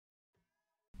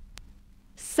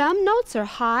Some notes are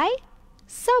high,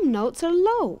 some notes are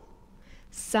low.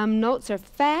 Some notes are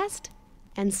fast,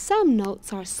 and some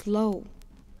notes are slow.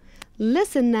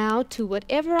 Listen now to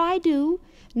whatever I do,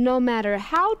 no matter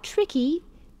how tricky,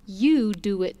 you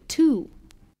do it too.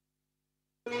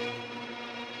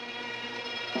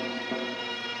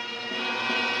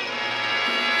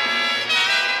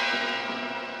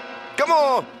 Come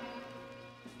on!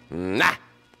 Nah.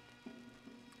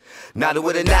 Now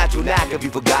with a natural knack, if you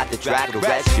forgot the track,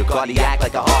 arrest your cardiac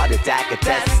like a heart attack.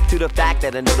 Attest to the fact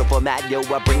that I know the format, yo,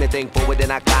 I bring the thing forward and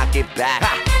I cock it back.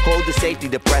 Hold the safety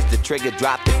to press the trigger,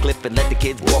 drop the clip and let the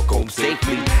kids walk home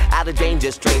safely. Out of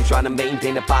danger, strange, trying to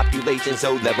maintain a population,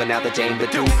 so leveling out the chamber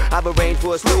too. I've arranged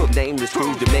for a slew of nameless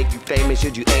crews to make you famous.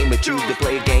 Should you aim or choose to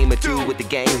play a game or two with the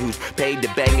gang who's paid to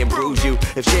bang and bruise you?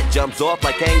 If shit jumps off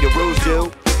like kangaroos do.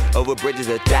 Over bridges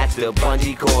attached to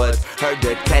bungee cords. Heard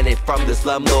the tenant from the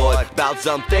slumlord about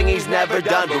something he's never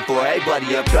done before. Hey buddy,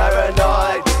 you're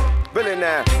paranoid. Really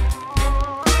now.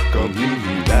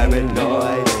 Completely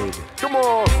paranoid. Come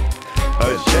on.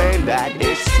 Ashamed that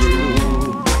it's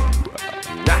true.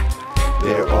 Nah,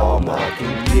 they're all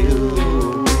mocking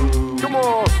you. Come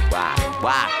on.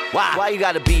 Why you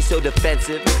gotta be so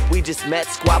defensive? We just met,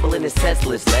 squabbling is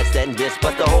senseless. Let's end this,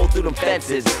 bust a hole through them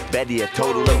fences. Better you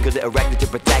total them, cause they're erected to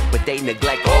protect, but they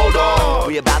neglect. Hold on!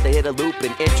 We about to hit a loop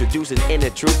and introduce an inner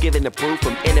truth, giving the proof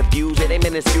from interviews that ain't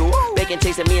minuscule. They can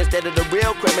chasing me instead of the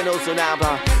real criminals, so now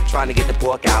I'm trying to get the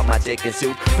pork out my chicken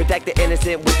soup. Protect the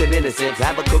innocent with an innocence.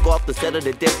 Have a cook off to settle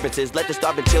the differences. Let the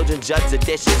starving children judge the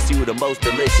dishes. See who the most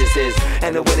delicious is.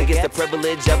 And the winner gets the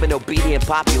privilege of an obedient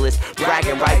populace.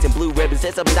 Bragging rights and blue ribbons.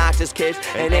 It's obnoxious kids,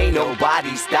 and ain't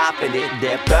nobody stopping it.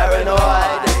 They're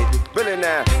paranoid. Really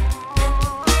now.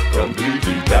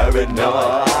 Completely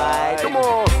paranoid. Come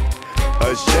on.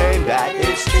 Ashamed that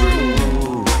it's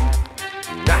true.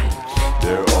 Nah,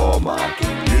 they're all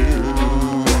mocking you.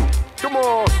 Come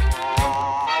on.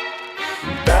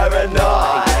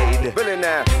 Paranoid. Really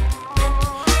now.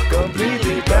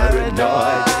 Completely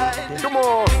paranoid. Come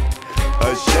on.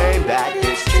 Ashamed that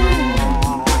it's true.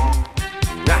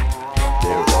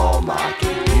 They're all mocking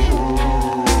you.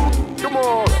 Come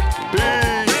on,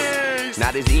 peace.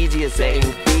 Not as easy as saying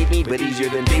feed me, but easier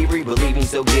than thievery, believe me,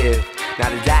 so give.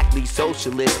 Not exactly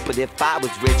socialist, but if I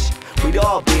was rich, we'd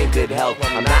all be in good health.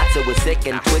 I'm not so sick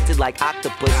and twisted like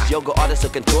octopus, yoga artist or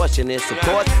contortionist. Of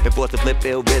course, if forced to flip,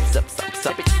 it'll rip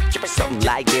something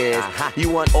like this.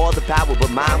 You want all the power, but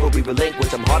mine will be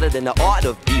relinquished. I'm harder than the art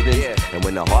of heathens. And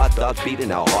when the heart starts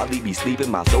beating, I'll hardly be sleeping.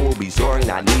 My soul will be soaring,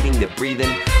 not needing to breathe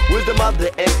in. Wisdom of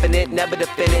the infinite, never to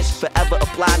finish. Forever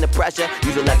applying the pressure.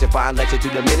 Use electrifying lecture to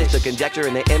diminish the conjecture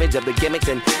and the image of the gimmicks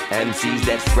and MCs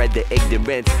that spread the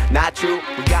ignorance. Not true,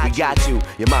 we got you.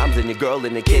 Your mom's and your girl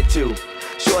and the kid too.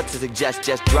 Short to suggest,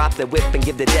 just drop the whip and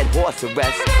give the dead horse a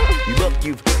rest. You look,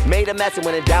 you've made a mess, and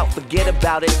when in doubt, forget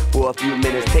about it for a few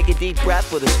minutes. Take a deep breath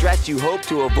for the stress you hope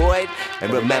to avoid.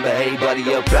 And remember, hey buddy,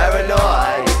 you're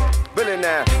paranoid. Really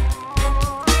now.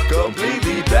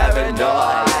 Completely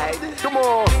paranoid. Come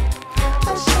on.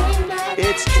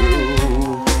 It's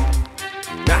true.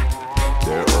 Nah,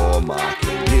 they're all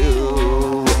mocking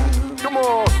you. Come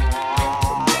on.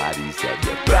 Somebody said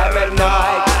you're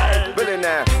paranoid. Really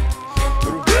now.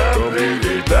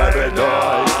 Completely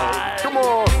paranoid. Come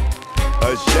on.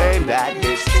 Ashamed that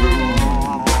it's true.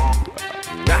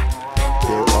 Nah,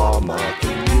 they're all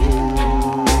mocking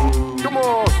you. Come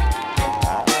on.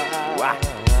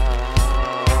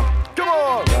 Come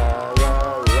on.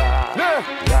 Nah.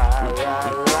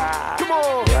 Come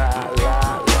on.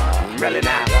 Really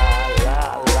now.